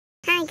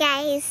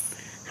guys.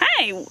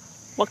 Hi,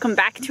 welcome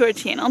back to our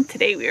channel.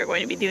 Today we are going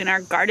to be doing our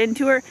garden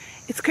tour.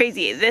 It's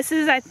crazy. This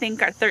is, I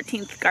think, our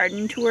 13th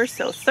garden tour.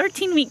 So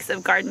 13 weeks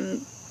of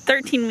garden,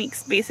 13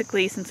 weeks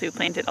basically since we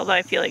planted, although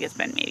I feel like it's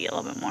been maybe a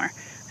little bit more.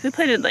 We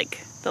planted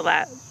like the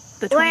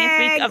 20th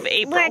week of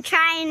April. We're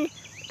trying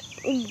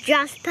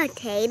just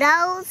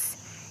potatoes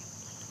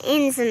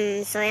in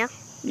some soil.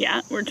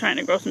 Yeah, we're trying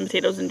to grow some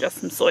potatoes in just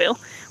some soil.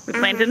 We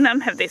planted them.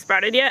 Have they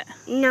sprouted yet?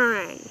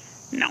 None.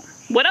 No.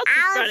 What else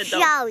has sprouted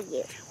though? I'll show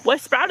you.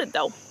 What sprouted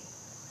though?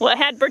 Well, it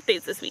had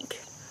birthdays this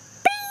week.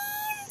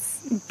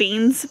 Beans.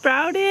 Beans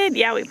sprouted?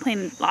 Yeah, we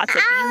planted lots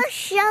of beans. I'll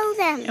show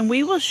them. And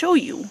we will show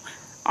you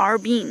our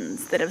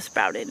beans that have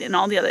sprouted and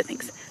all the other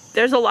things.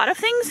 There's a lot of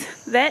things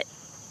that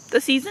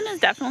the season is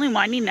definitely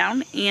winding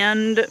down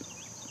and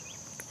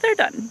they're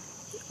done.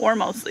 Or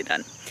mostly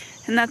done.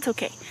 And that's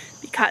okay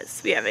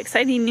because we have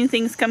exciting new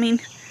things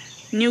coming,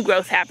 new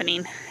growth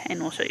happening,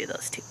 and we'll show you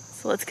those too.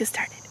 So let's get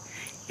started.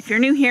 If you're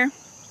new here,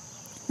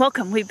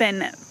 welcome. We've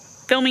been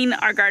filming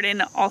our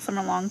garden all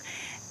summer long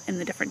and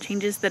the different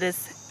changes that has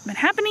been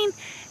happening.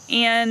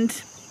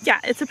 And yeah,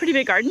 it's a pretty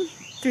big garden,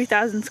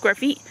 3,000 square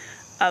feet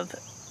of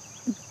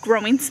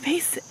growing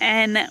space.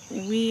 And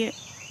we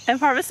have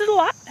harvested a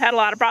lot, had a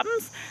lot of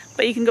problems,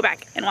 but you can go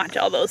back and watch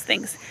all those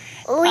things.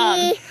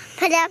 We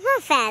put up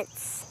a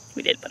fence.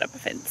 We did put up a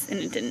fence and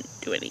it didn't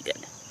do any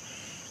good.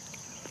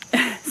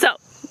 So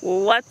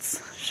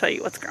let's show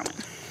you what's growing.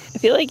 I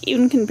feel like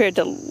even compared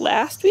to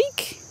last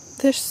week,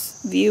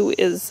 this view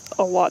is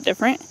a lot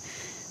different.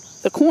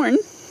 The corn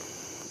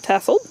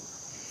tasseled,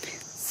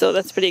 so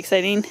that's pretty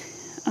exciting.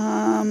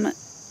 That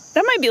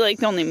might be like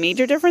the only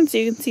major difference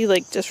you can see,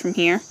 like just from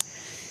here.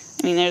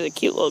 I mean, there's a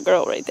cute little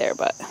girl right there,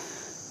 but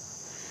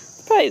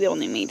it's probably the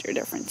only major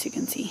difference you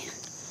can see.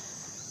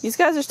 These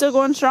guys are still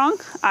going strong.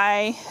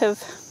 I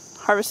have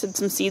harvested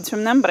some seeds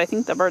from them, but I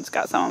think the birds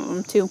got some of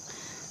them too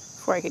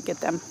before I could get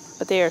them.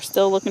 But they are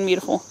still looking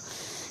beautiful.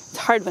 It's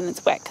hard when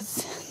it's wet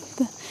because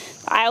the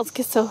aisles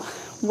get so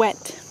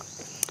wet.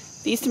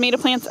 These tomato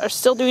plants are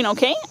still doing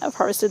okay. I've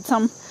harvested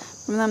some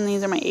from them.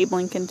 These are my Abe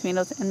Lincoln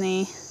tomatoes, and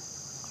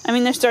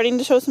they're starting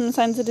to show some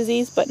signs of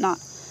disease, but not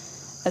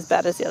as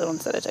bad as the other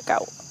ones that I took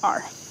out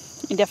are.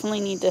 I definitely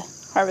need to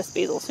harvest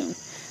basil soon.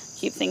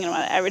 Keep thinking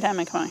about it every time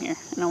I come out here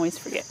and always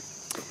forget.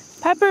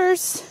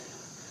 Peppers.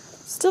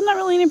 Still not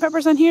really any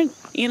peppers on here.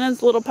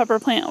 Anna's little pepper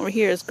plant over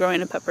here is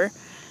growing a pepper.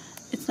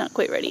 It's not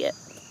quite ready yet.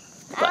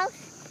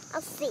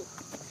 I'll see.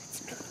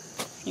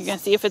 You're gonna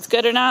see if it's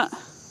good or not?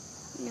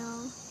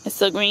 No. It's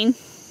still green?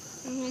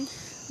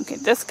 Mm-hmm. Okay,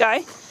 this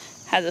guy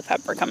has a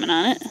pepper coming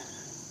on it.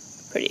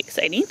 Pretty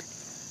exciting.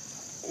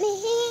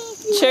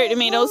 Cherry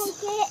tomatoes.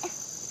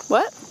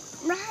 What?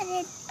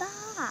 Rotted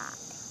body.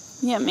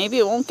 Yeah, maybe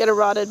it won't get a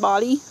rotted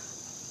body.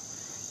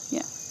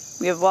 Yeah,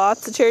 we have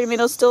lots of cherry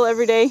tomatoes still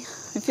every day.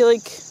 I feel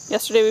like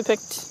yesterday we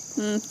picked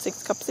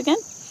 6 cups again.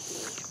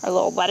 Our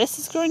little lettuce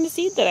is growing to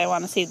seed that I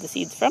want to save the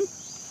seeds from.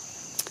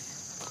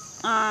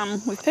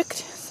 We picked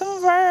some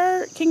of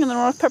our King of the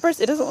North peppers.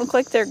 It doesn't look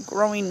like they're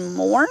growing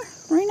more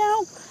right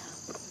now,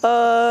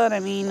 but I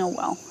mean, oh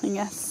well, I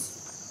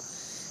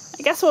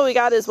guess what we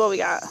got is what we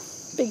got.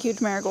 Big, huge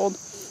marigold.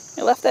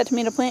 I left that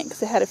tomato plant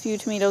because it had a few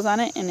tomatoes on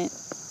it, and it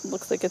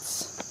looks like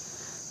it's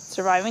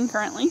surviving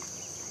currently.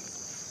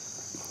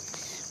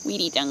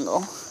 Weedy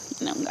jungle.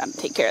 I'm gotta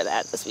take care of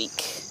that this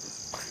week.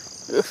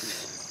 Oof.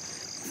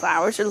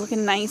 Flowers are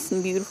looking nice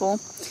and beautiful.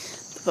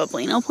 The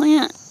Poblano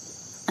plant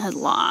had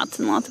lots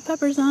and lots of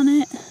peppers on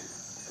it.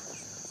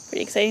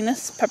 Pretty exciting.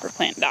 This pepper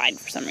plant died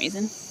for some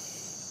reason.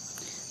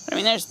 But I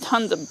mean, there's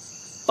tons of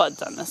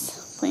buds on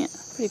this plant.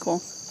 Pretty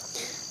cool.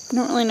 I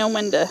don't really know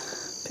when to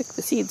pick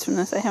the seeds from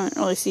this. I haven't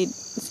really seen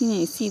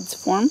any seeds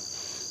form.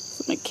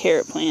 This is my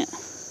carrot plant.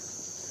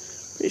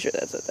 Pretty sure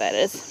that's what that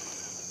is.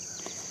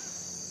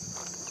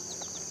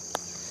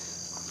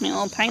 My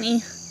little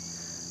tiny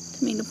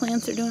tomato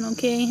plants are doing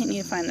okay. I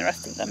need to find the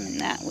rest of them in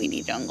that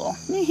weedy jungle.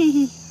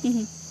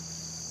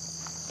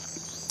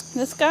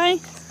 This guy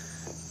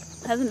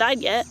hasn't died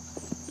yet.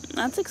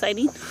 That's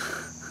exciting.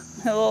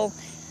 A little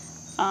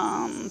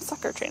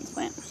sucker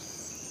transplant.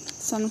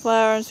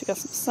 Sunflowers. We got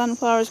some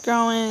sunflowers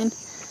growing.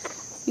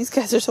 These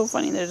guys are so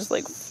funny. They're just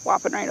like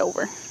flopping right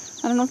over.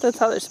 I don't know if that's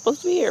how they're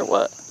supposed to be or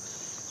what.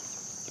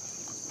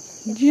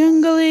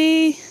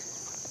 Jungly.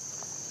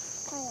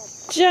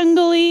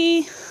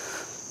 Jungly.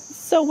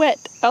 So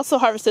wet. I also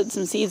harvested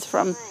some seeds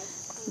from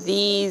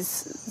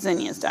these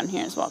zinnias down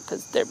here as well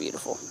because they're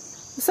beautiful.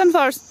 The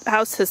sunflower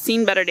house has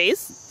seen better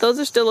days. Those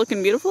are still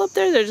looking beautiful up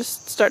there. They're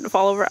just starting to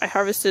fall over. I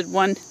harvested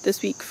one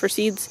this week for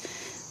seeds,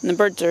 and the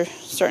birds are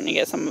starting to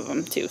get some of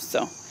them too.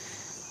 So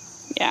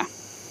yeah,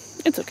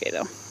 it's okay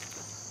though.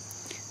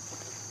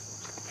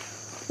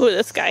 Ooh,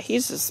 this guy,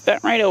 he's just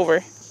bent right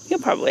over. He'll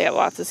probably have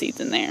lots of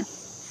seeds in there.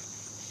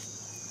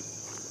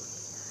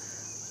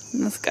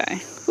 And this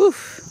guy, whew.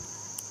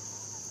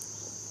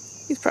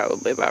 He's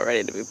probably about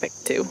ready to be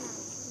picked too.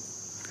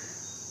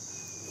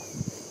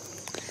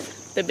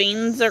 The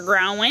beans are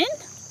growing.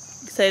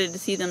 Excited to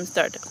see them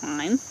start to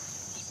climb.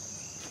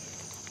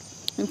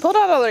 We pulled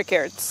out all our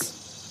carrots.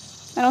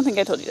 I don't think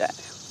I told you that.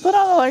 Put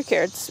all our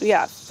carrots. We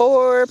got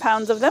 4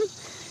 pounds of them.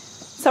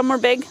 Some were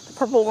big. The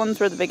purple ones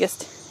were the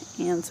biggest.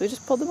 And so we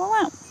just pulled them all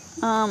out.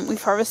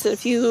 We've harvested a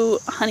few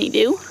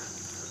honeydew.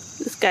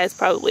 This guy's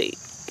probably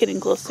getting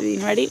close to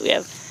being ready. We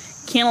have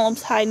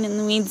cantaloupes hiding in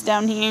the weeds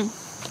down here.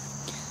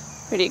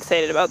 Pretty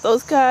excited about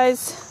those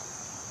guys.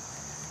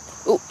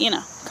 Oh,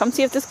 come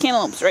see if this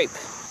cantaloupe's ripe.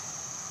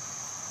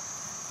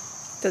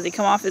 Does he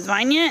come off his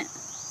vine yet?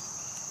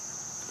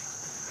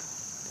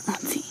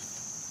 Let's see.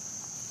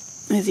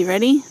 Is he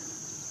ready?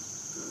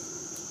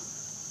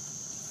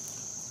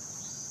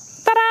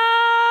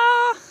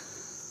 Ta-da!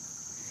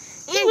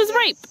 He was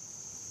ripe.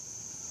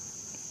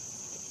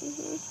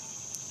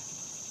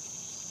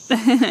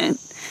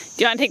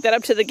 Do you want to take that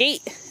up to the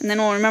gate? And then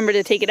we'll remember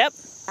to take it up?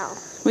 Oh.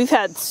 We've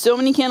had so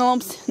many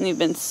cantaloupes, and they've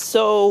been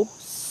so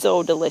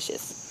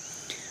delicious.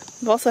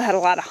 We've also had a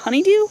lot of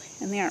honeydew,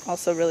 and they are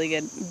also really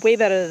good. Way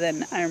better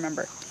than I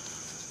remember.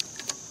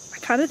 I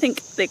kind of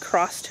think they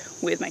crossed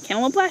with my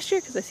cantaloupe last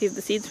year, because I saved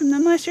the seeds from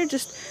them last year,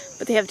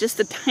 but they have just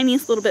the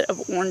tiniest little bit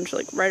of orange,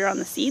 like right around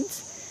the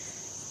seeds.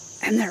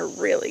 And they're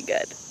really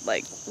good.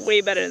 Like,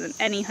 way better than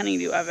any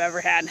honeydew I've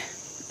ever had.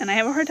 And I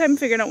have a hard time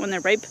figuring out when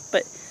they're ripe,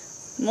 but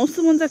most of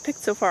the ones I've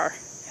picked so far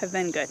have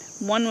been good.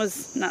 One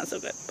was not so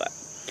good, but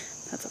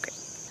that's okay.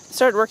 I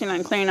started working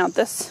on clearing out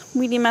this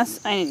weedy mess.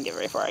 I didn't get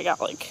very far. I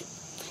got like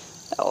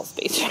that little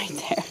space right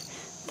there.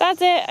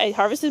 That's it. I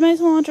harvested my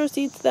cilantro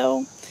seeds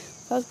though.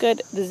 That was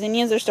good. The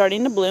zinnias are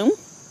starting to bloom.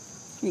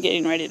 They're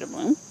getting ready to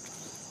bloom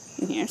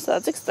in here, so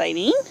that's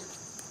exciting.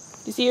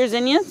 You see your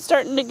zinnia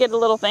starting to get a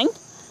little thing?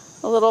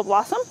 A little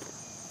blossom.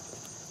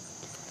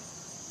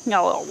 We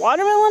got a little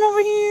watermelon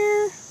over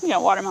here. We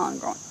got watermelon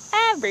growing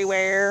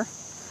everywhere.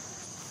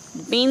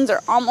 The beans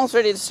are almost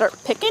ready to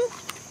start picking.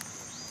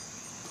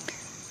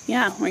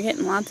 Yeah, we're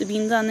getting lots of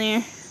beans on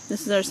there.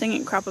 This is our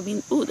second crop of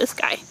beans. Ooh, this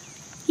guy.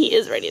 He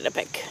is ready to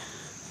pick.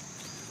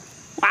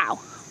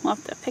 Wow. We'll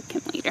have to pick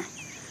him later.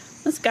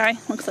 This guy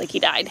looks like he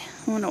died.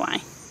 I wonder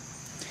why.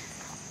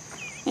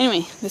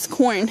 Anyway, this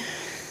corn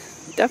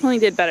definitely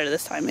did better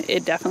this time.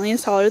 It definitely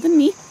is taller than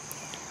me.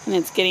 And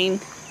it's getting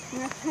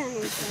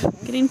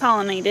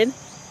pollinated.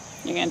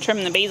 You're going to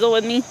trim the basil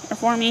with me or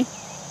for me?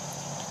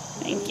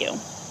 Thank you.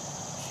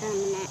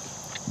 Trimming it.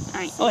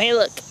 Alright. Oh, hey,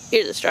 look.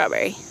 Here's a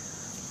strawberry.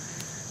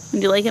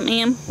 Would you like it,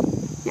 ma'am?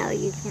 No,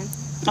 you can.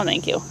 Oh,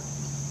 thank you.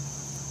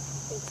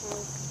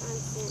 Because I'm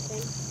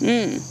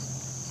snipping.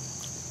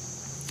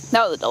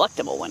 That was a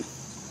delectable one.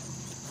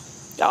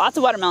 Got lots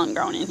of watermelon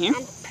growing in here.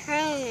 I'm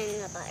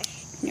pruning the bush.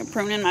 You're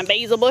pruning my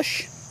basil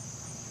bush?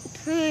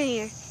 Pruning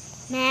your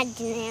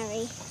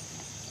imaginary.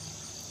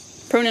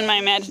 Pruning my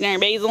imaginary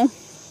basil?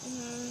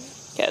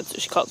 Okay, that's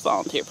what she calls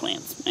volunteer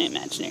plants. My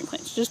imaginary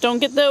plants. Just don't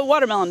get the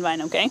watermelon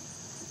vine, okay? I'm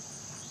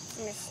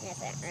just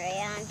snipping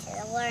right onto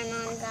the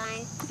watermelon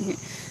vine.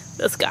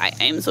 This guy,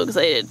 I am so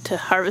excited to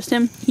harvest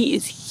him. He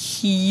is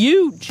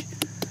huge.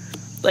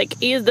 Like,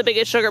 he is the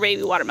biggest sugar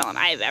baby watermelon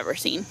I have ever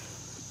seen.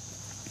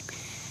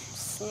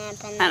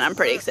 Snipping. And I'm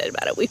pretty excited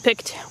about it. We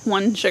picked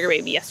one sugar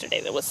baby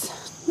yesterday that was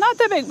not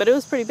that big, but it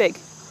was pretty big.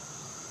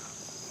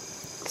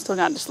 Still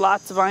got just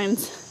lots of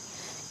vines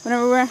going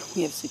everywhere.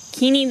 We have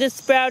zucchini that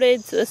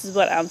sprouted, so this is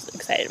what I'm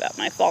excited about,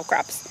 my fall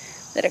crops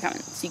that are coming.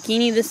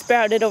 Zucchini that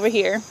sprouted over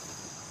here.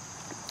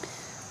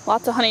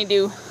 Lots of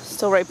honeydew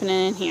still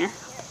ripening in here. I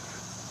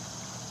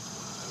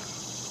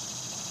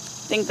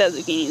think that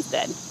zucchini is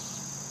dead.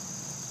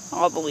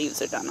 All the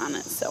leaves are done on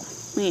it, so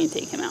we need to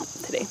take him out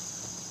today.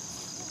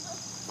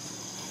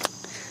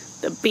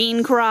 The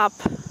bean crop.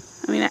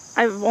 I mean,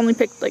 I've only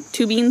picked like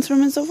 2 beans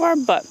from it so far,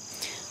 but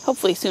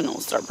hopefully soon it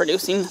will start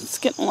producing. It's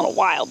getting a little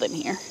wild in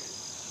here.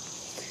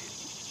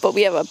 But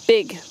we have a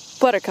big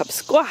buttercup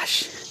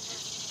squash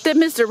that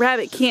Mr.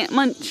 Rabbit can't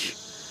munch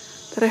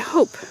that I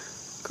hope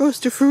grows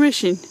to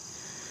fruition.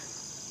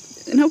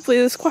 And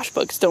hopefully the squash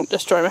bugs don't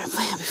destroy my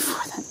plant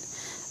before then.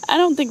 I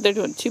don't think they're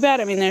doing too bad.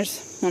 I mean, there's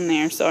one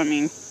there, so I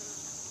mean,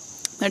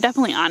 they're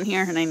definitely on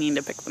here and I need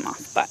to pick them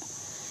off, but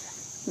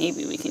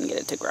maybe we can get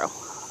it to grow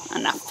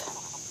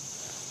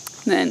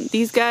enough. And then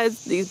these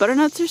guys, these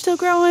butternuts are still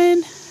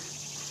growing.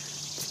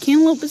 This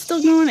cantaloupe is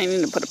still growing. I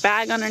need to put a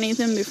bag underneath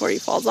him before he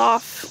falls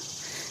off.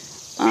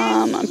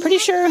 I'm pretty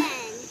sure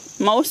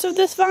most of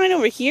this vine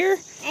over here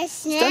is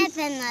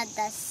snipping with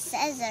the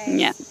scissors.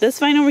 Yeah, this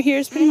vine over here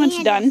is pretty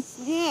much done.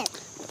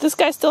 This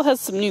guy still has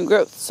some new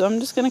growth, so I'm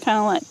just going to kind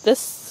of let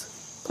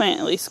this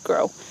plant at least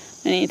grow.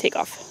 I need to take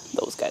off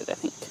those guys, I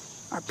think.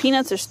 Our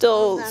peanuts are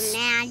still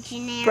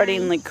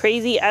spreading like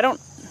crazy. I don't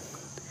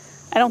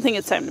think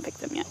it's time to pick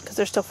them yet because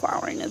they're still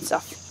flowering and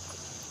stuff.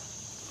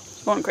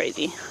 Going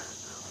crazy.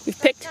 We've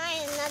picked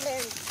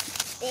another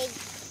big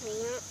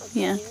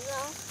yeah.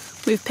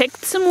 We've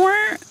picked some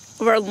more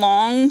of our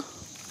long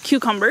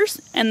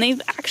cucumbers and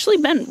they've actually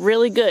been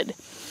really good.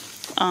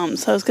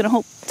 So I was gonna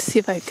hope to see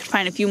if I could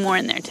find a few more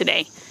in there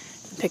today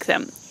and pick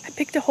them. I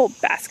picked a whole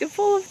basket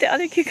full of the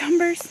other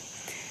cucumbers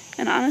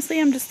and honestly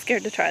I'm just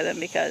scared to try them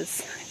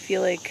because I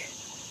feel like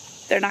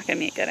they're not gonna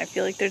be good. I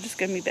feel like they're just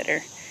gonna be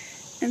bitter.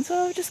 And so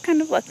I'll just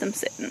kind of let them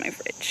sit in my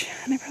fridge.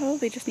 And I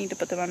probably just need to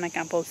put them on my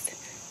compost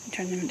and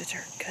turn them into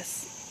dirt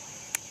because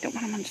I don't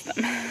want to munch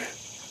them.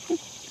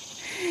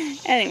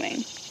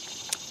 Anyway,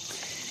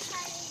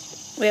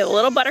 we have a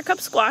little buttercup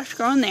squash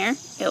growing there.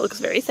 It looks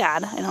very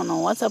sad. I don't know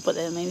what's up with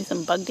it. Maybe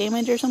some bug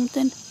damage or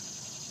something.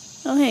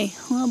 Oh, hey,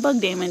 a little bug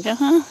damage,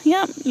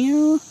 Yep,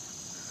 you.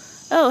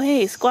 Oh,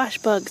 hey, squash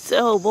bugs.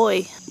 Oh,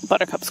 boy.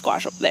 Buttercup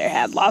squash up there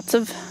had lots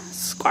of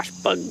squash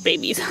bug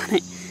babies on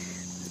it.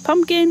 This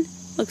pumpkin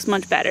looks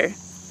much better,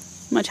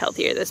 much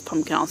healthier. This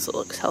pumpkin also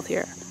looks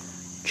healthier.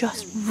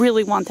 Just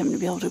really want them to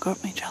be able to grow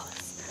up my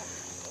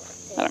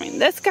trellis. But I mean,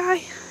 this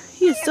guy,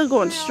 he is still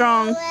going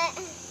strong.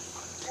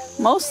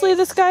 Mostly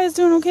this guy is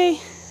doing okay.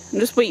 I'm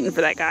just waiting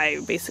for that guy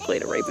basically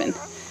to ripen,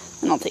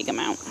 and I'll take him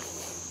out.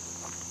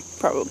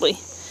 Probably.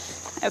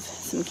 I have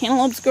some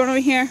cantaloupes growing over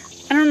here.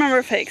 I don't remember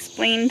if I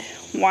explained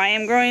why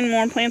I'm growing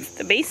more plants at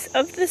the base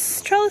of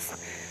this trellis,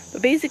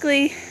 but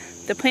basically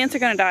the plants are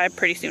going to die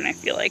pretty soon, I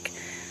feel like.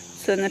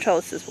 So then the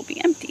trellises will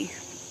be empty.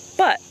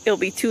 But it'll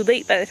be too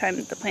late by the time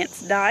that the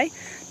plants die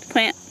to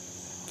plant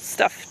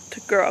stuff to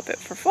grow up it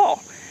for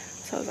fall.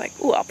 So I was like,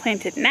 ooh, I'll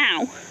plant it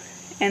now,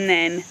 and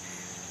then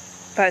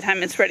by the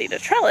time it's ready to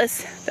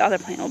trellis, the other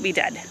plant will be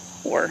dead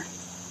or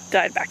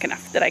died back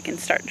enough that I can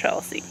start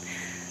trellising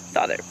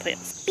the other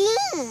plants.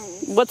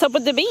 Beans! What's up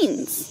with the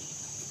beans?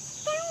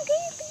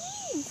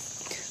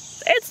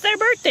 It's their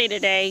birthday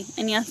today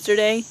and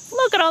yesterday.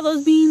 Look at all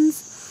those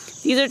beans.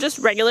 These are just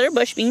regular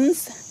bush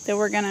beans that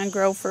we're gonna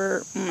grow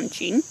for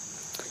munching.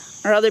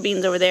 Our other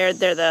beans over there,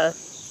 they're the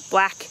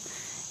black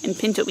and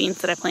pinto beans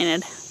that I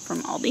planted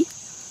from Aldi.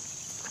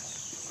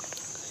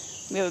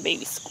 We have a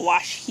baby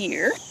squash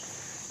here.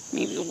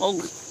 Maybe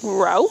we'll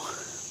grow.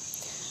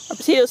 Our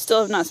potatoes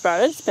still have not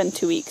sprouted. It's been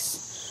 2 weeks.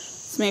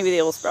 So maybe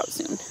they will sprout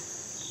soon.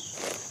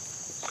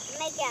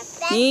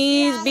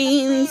 These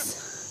beans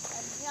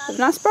have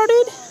not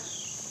sprouted,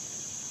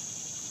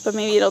 but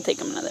maybe it'll take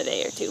them another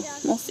day or two.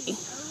 We'll see.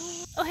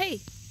 Oh,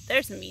 hey,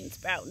 there's some beans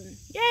sprouting.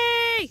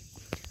 Yay!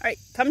 All right,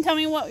 come tell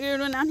me what you're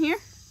doing down here.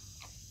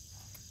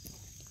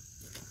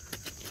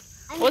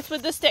 What's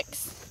with the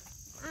sticks?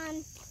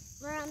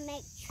 We're gonna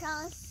make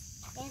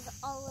trellises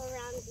all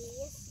around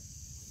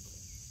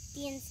these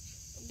beans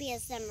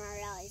because them are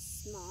really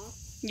small.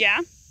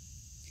 Yeah?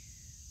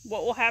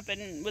 What will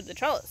happen with the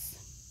trellis?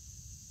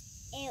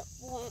 It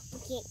won't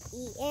get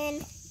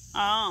eaten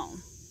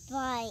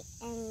by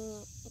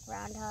any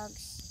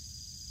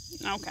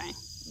groundhogs. Okay.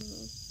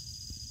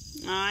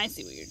 Mm-hmm. Oh, I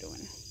see what you're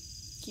doing.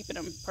 Keeping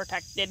them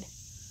protected.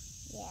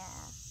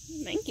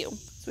 Yeah. Thank you.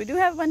 So we do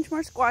have a bunch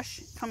more squash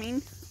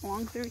coming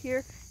along through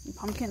here, and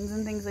pumpkins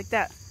and things like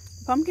that.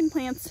 The pumpkin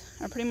plants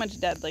are pretty much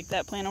dead. Like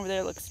that plant over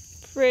there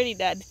looks pretty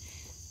dead.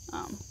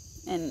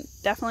 And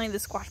definitely the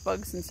squash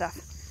bugs and stuff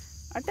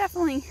are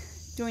definitely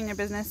doing their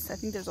business. I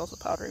think there's also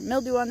powdery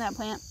mildew on that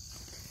plant.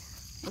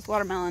 With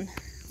watermelon,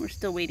 we're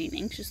still waiting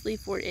anxiously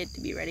for it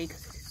to be ready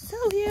because it's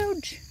so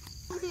huge.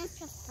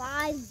 Almost a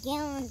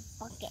 5-gallon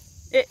bucket.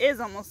 It is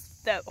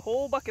almost that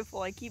whole bucket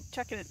full. I keep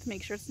checking it to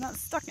make sure it's not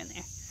stuck in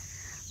there.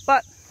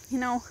 But, you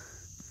know,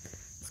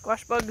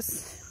 squash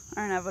bugs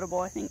are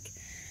inevitable, I think.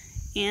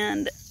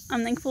 And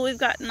I'm thankful we've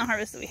gotten the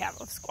harvest that we have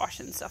of squash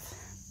and stuff.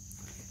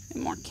 We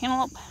have more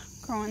cantaloupe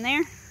growing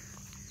there.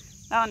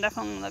 That one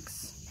definitely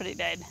looks pretty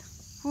dead.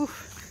 Whew.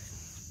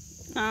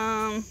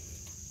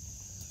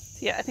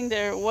 Yeah, I think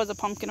there was a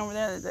pumpkin over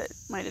there that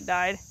might have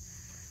died.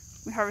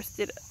 We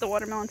harvested the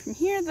watermelon from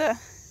here, the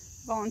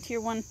volunteer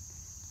one.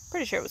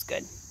 Pretty sure it was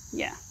good.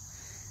 Yeah.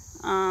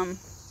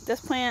 This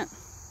plant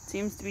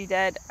seems to be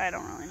dead. I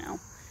don't really know.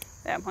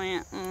 That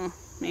plant,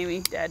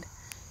 maybe dead.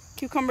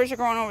 Cucumbers are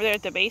growing over there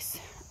at the base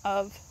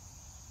of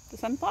the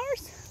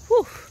sunflowers.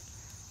 Whew.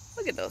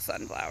 Look at those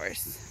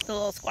sunflowers. The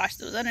little squash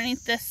that was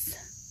underneath this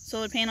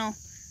solar panel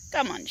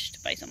got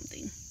munched by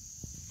something.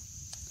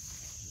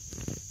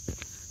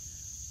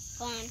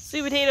 Fun.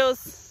 Sweet potatoes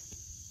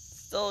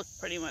still look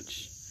pretty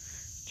much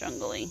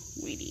jungly,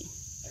 weedy.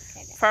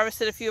 Okay.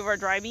 Harvested a few of our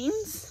dry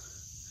beans.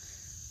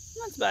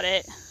 That's about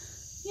it.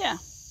 Yeah.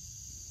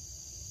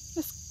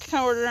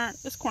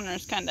 This corner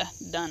is kind of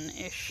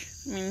done-ish.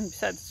 I mean,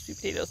 besides sweet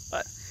potatoes,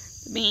 but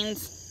the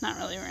beans, not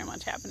really very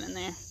much happening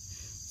there.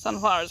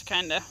 Sunflowers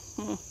kind of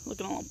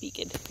looking a little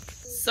peaked.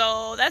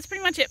 So that's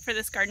pretty much it for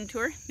this garden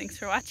tour. Thanks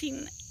for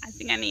watching. I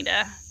think I need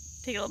to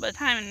take a little bit of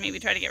time and maybe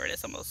try to get rid of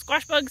some of those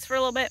squash bugs for a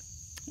little bit.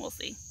 We'll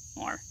see.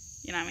 Or,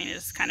 you know, I mean,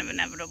 it's kind of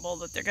inevitable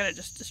that they're going to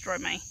just destroy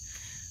my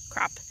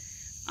crop.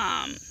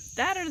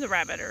 That or the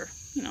rabbit or,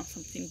 you know,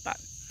 something. But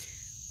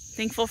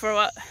thankful for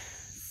what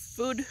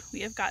food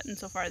we have gotten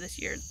so far this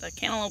year. The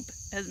cantaloupe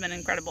has been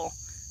incredible.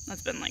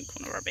 That's been like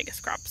one of our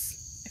biggest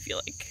crops, I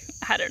feel like.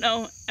 I don't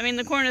know. I mean,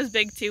 the corn is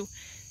big too.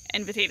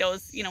 And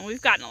potatoes, you know,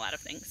 we've gotten a lot of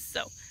things.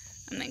 So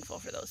I'm thankful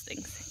for those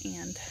things.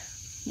 And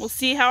we'll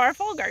see how our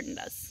fall garden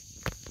does.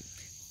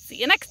 See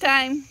you next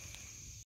time.